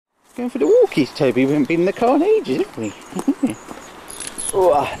Going for the walkies, Toby. We haven't been in the car in ages, have we?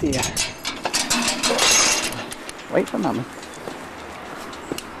 Oh dear. Wait for Mummy.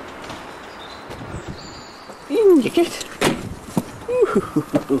 In you get.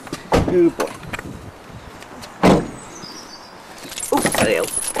 Good boy. Oh, hell.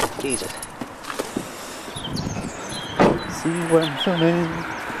 Jesus. See where I'm coming.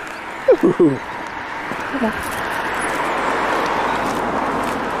 Come on.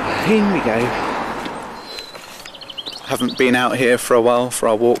 In we go. Haven't been out here for a while for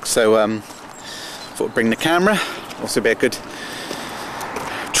our walk, so thought I'd bring the camera. Also be a good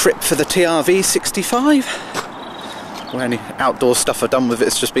trip for the TRV65. Well, any outdoor stuff I've done with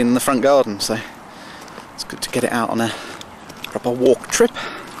it's just been in the front garden, so it's good to get it out on a proper walk trip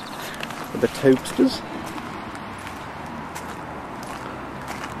with the Tobsters.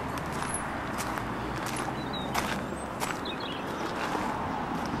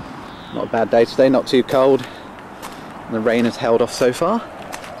 Not a bad day today, not too cold. And the rain has held off so far.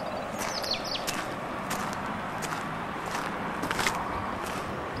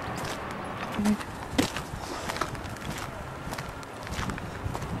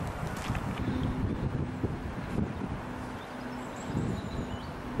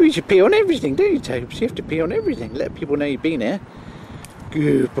 You should pee on everything, don't you, Tobes? You have to pee on everything. Let people know you've been here.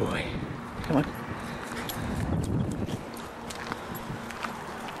 Good boy. Come on.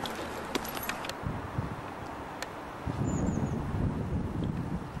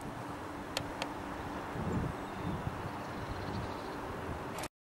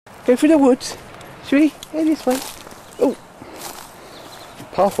 Go through the woods. Shall we? Go this way. Oh. The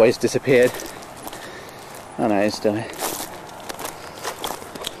pathway's disappeared. Oh no, it's still here.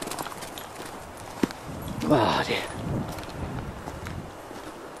 Oh dear.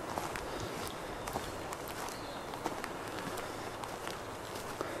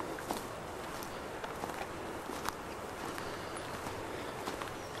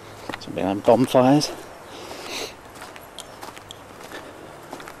 Something like bonfires.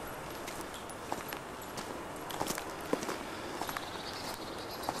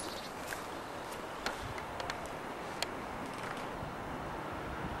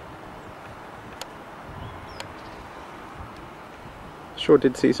 Sure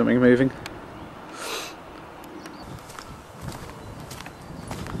did see something moving.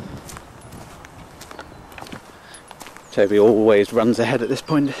 Toby always runs ahead at this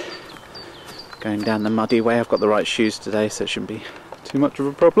point. Going down the muddy way. I've got the right shoes today, so it shouldn't be too much of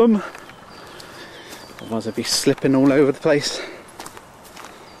a problem. Otherwise I'd be slipping all over the place.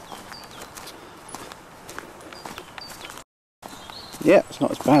 Yeah, it's not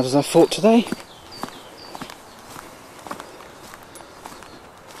as bad as I thought today.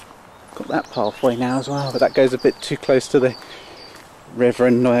 That pathway now as well, but that goes a bit too close to the river,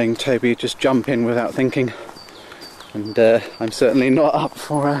 annoying Toby just jump in without thinking, and I'm certainly not up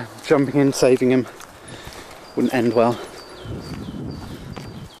for jumping in, saving him. Wouldn't end well.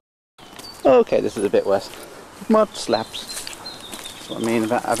 Okay, this is a bit worse. Mud slabs. That's what I mean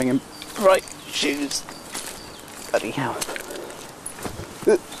about having him right shoes. Bloody hell.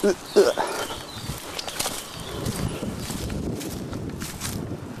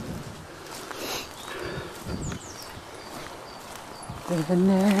 In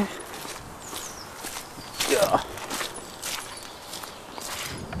there. Yeah.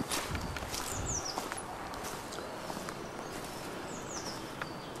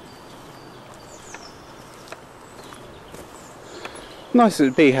 Nice it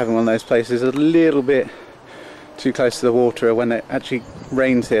would be having one of those places a little bit too close to the water. When it actually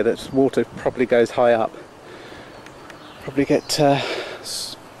rains here, that water probably goes high up. Probably get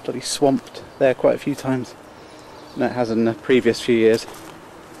bloody swamped there quite a few times. No, it has in the previous few years.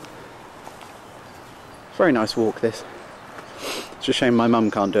 Very nice walk this. It's a shame my mum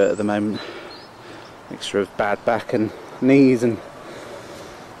can't do it at the moment. Mixture of bad back and knees and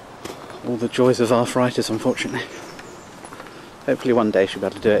all the joys of arthritis, unfortunately. Hopefully one day she'll be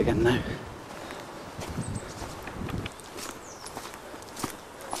able to do it again though.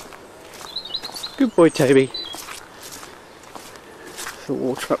 Good boy, Toby. The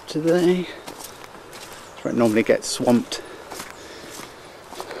water up today. That's where it normally gets swamped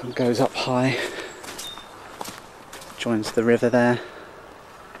and goes up high. Joins the river there.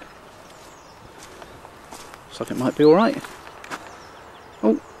 Looks like it might be alright.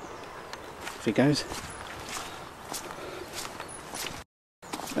 Oh, off he goes.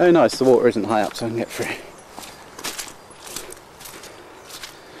 Oh nice, the water isn't high up so I can get through.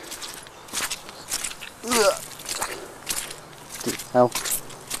 Hell.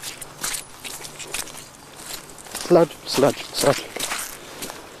 Sludge, sludge, sludge.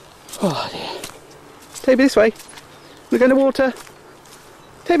 Oh dear. Toby, this way. We're going to water.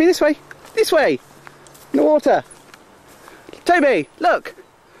 Toby, this way. This way. In the water. Toby, look.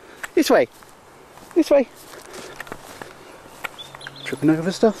 This way. This way. Tripping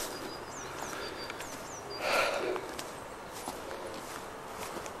over stuff.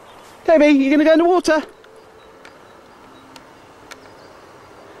 Toby, you're going to go in the water.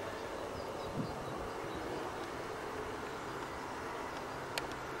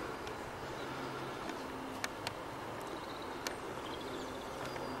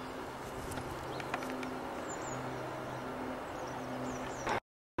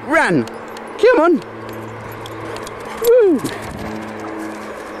 Run! Come on! Woo!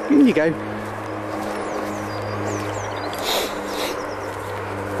 In you go.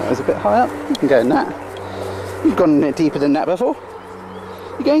 That was a bit high up. You can go in that. You've gone in it deeper than that before.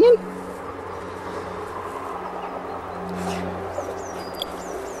 You going in?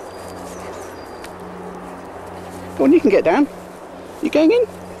 Go on, you can get down. You going in?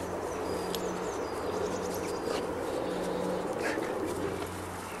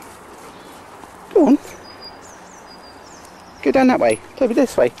 Go on. Go down that way. Toby,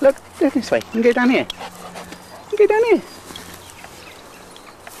 this way. Look, go this way. You can go down here. You can go down here.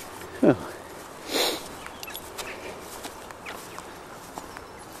 Oh.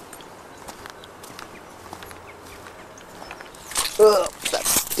 Oh,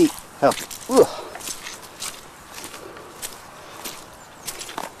 that's deep. Oh. Ugh.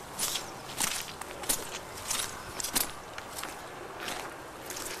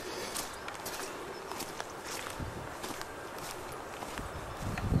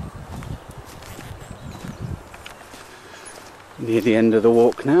 Near the end of the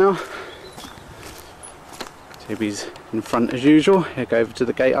walk now. Toby's in front as usual. He'll go over to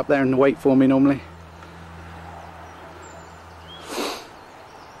the gate up there and wait for me normally.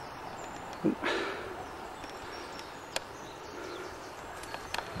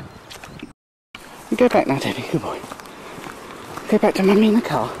 You go back now, Toby, good boy. Go back to Mummy in the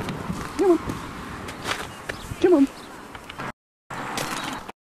car. Come on. Come on.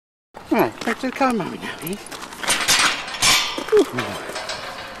 Right, back to the car, Mummy now, please.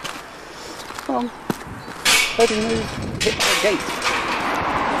 Come on. Toby, move. Hit the gate.